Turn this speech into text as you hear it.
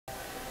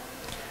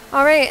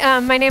All right,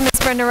 my name is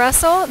Brenda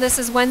Russel. This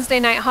is Wednesday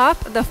Night Hop,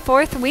 the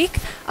 4th week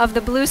of the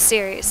blues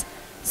series.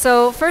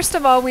 So first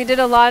of all, we did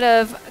a lot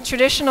of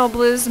traditional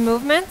blues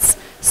movements,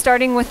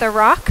 starting with the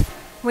rock.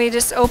 We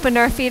just opened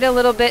our feet a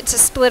little bit to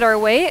split our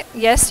weight.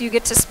 Yes, you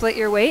get to split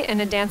your weight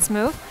in a dance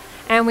move.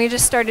 And we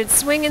just started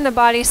swinging the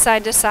body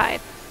side to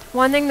side.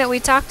 One thing that we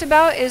talked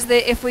about is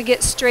that if we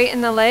get straight in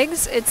the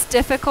legs, it's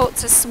difficult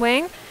to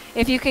swing.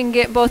 If you can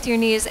get both your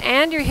knees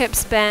and your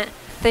hips bent,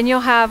 then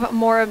you'll have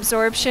more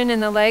absorption in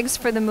the legs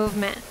for the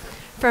movement.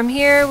 From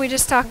here, we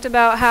just talked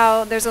about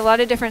how there's a lot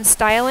of different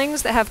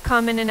stylings that have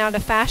come in and out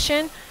of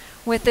fashion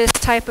with this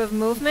type of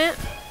movement.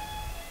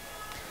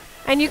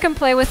 And you can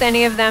play with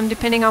any of them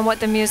depending on what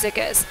the music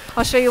is.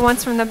 I'll show you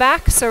once from the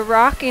back. So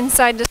rocking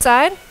side to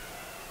side.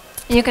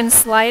 You can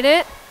slide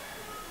it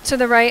to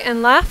the right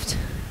and left,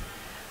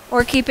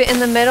 or keep it in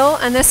the middle,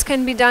 and this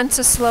can be done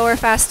to slow or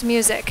fast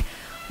music.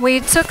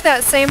 We took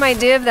that same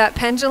idea of that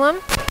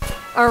pendulum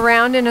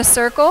around in a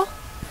circle.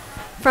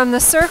 From the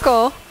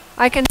circle,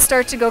 I can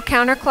start to go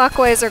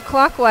counterclockwise or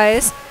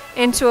clockwise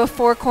into a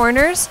 4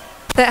 corners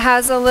that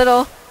has a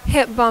little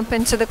hip bump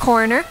into the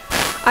corner.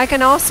 I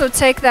can also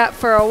take that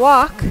for a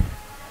walk.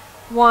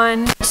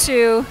 1,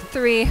 2,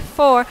 3,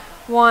 4.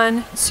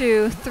 1,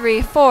 2,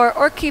 3, 4,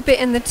 or keep it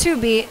in the 2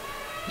 beat,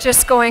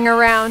 just going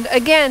around.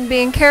 Again,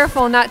 being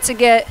careful not to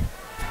get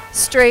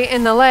straight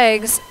in the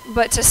legs,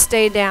 but to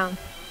stay down.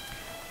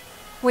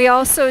 We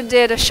also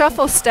did a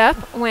shuffle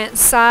step, went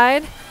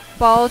side,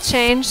 ball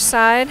change,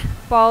 side,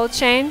 ball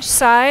change,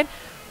 side,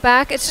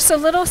 back. It's just a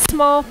little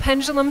small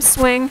pendulum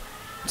swing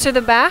to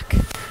the back.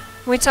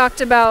 We talked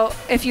about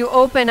if you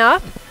open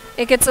up,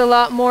 it gets a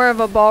lot more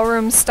of a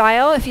ballroom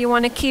style. If you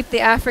want to keep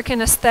the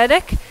African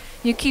aesthetic,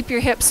 you keep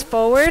your hips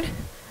forward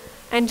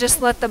and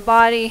just let the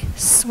body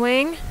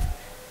swing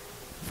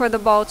for the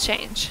ball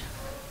change.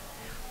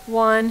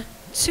 1,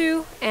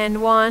 2,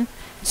 and 1,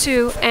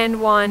 2,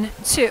 and 1,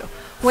 2.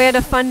 We had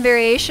a fun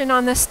variation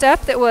on this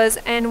step that was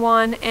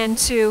N1,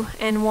 N2,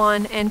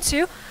 N1,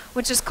 N2,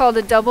 which is called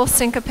a double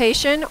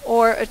syncopation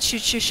or a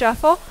choo-choo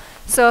shuffle.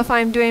 So if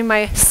I'm doing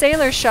my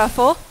sailor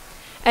shuffle,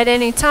 at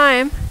any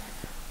time,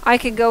 I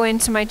could go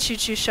into my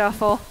choo-choo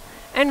shuffle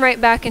and right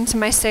back into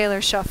my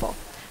sailor shuffle.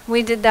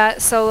 We did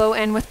that solo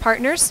and with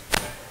partners.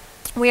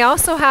 We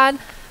also had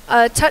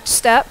a touch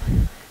step,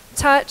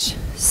 touch,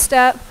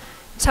 step,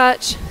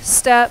 touch,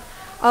 step,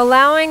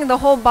 allowing the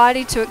whole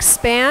body to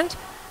expand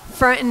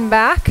front and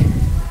back,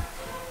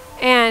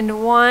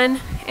 and 1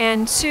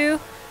 and 2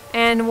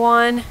 and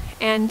 1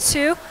 and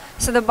 2.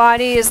 So the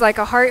body is like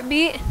a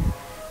heartbeat,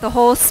 the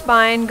whole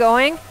spine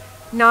going,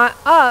 not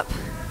up,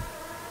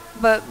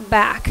 but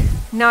back,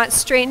 not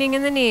straightening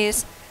in the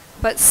knees,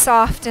 but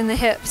soft in the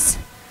hips.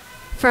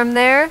 From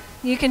there,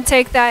 you can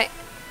take that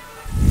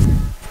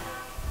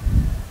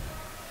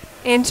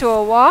into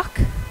a walk,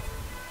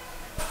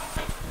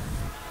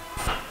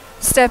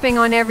 stepping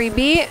on every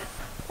beat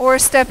or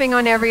stepping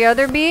on every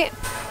other beat.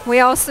 We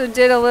also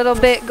did a little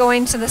bit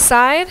going to the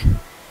side.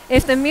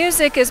 If the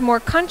music is more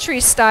country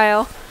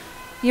style,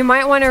 you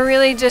might want to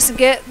really just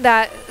get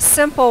that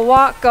simple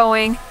walk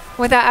going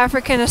with that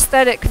African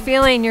aesthetic,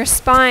 feeling your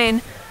spine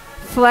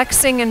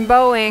flexing and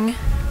bowing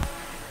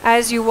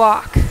as you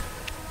walk.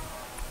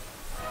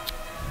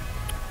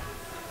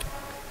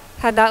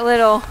 Had that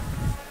little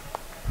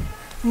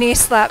knee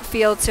slap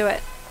feel to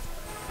it.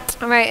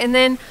 All right, and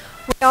then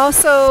we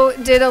also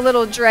did a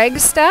little drag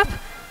step.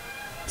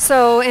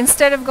 So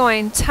instead of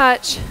going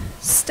touch,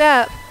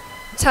 step,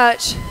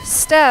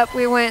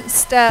 we went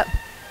step,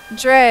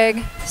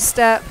 drag,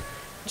 step,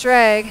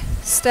 drag,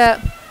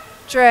 step,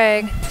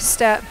 drag,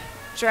 step,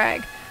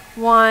 drag.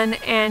 1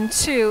 and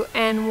 2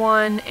 and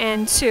 1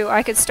 and 2.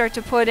 I could start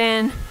to put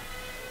in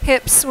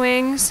hip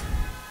swings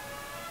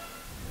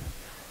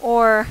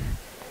or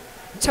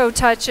toe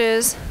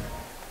touches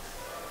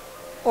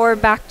or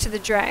back to the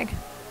drag.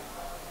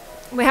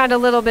 We had a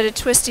little bit of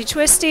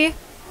twisty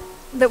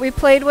that we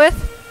played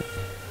with.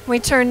 We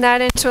turned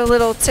that into a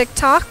little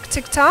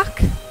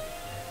tick-tock.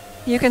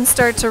 You can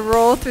start to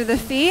roll through the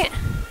feet,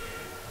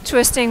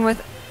 twisting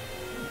with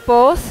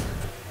both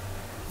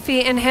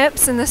feet and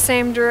hips in the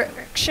same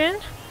direction,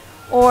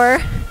 or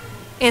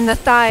in the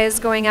thighs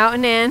going out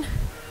and in,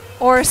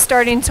 or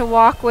starting to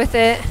walk with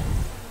it.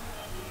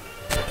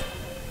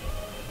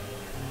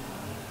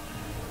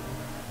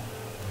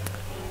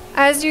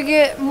 As you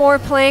get more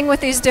playing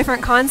with these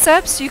different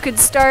concepts, you could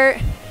start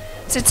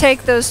to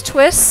take those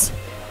twists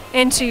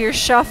into your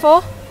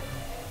shuffle,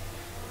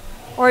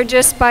 or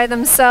just by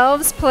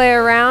themselves play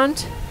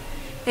around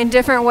in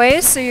different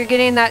ways. So you're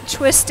getting that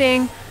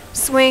twisting,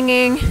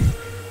 swinging,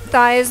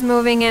 thighs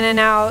moving in and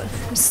out.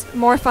 Just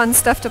more fun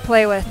stuff to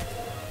play with.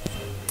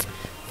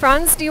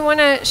 Franz, do you want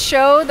to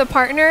show the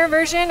partner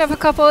version of a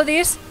couple of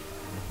these?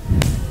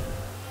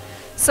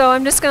 So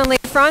I'm just going to leave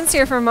Franz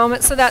here for a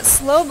moment. So that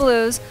slow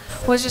blues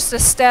was just a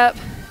step,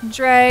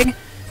 drag.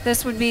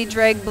 This would be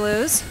drag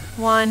blues.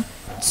 1,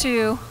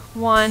 2,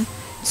 1,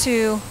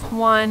 2,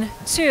 1,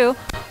 2.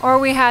 Or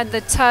we had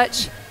the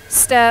touch,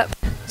 step,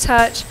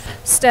 touch,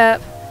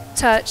 step,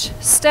 touch,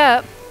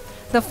 step.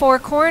 the four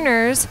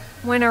corners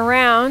went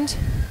around,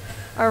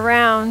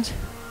 around,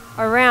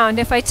 around.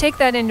 If I take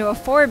that into a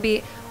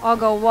 4-beat, I'll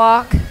go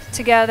walk,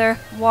 together,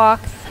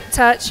 walk,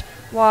 touch,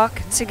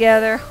 walk,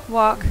 together,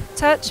 walk,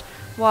 touch,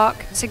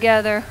 walk,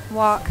 together,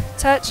 walk,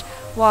 touch,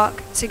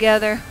 walk,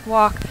 together,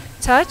 walk,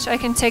 touch. I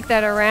can take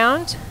that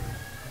around.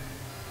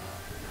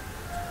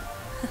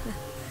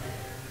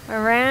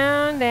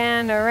 Around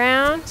and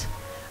around,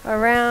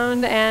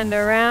 around and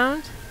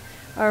around,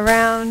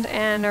 around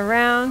and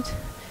around,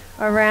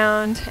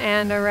 around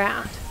and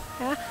around.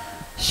 Yeah?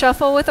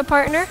 Shuffle with a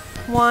partner.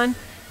 1,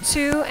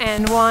 2,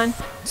 and 1,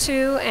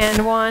 2,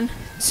 and 1,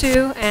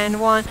 2,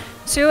 and 1,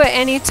 2. At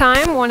any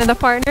time, one of the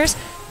partners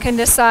can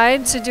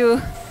decide to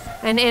do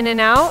an in and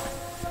out.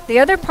 The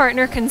other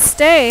partner can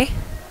stay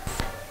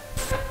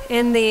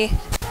in the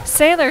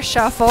sailor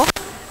shuffle,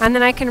 and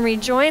then I can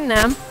rejoin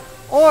them,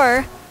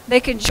 or they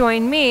could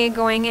join me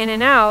going in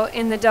and out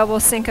in the double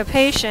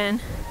syncopation,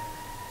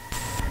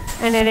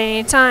 and at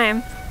any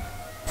time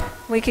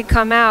we could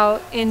come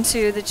out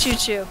into the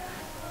choo-choo.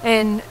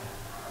 And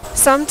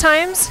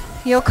sometimes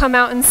you'll come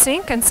out in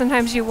sync and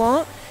sometimes you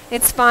won't.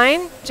 It's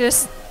fine,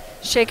 just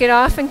shake it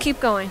off and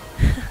keep going.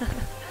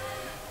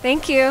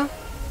 Thank you.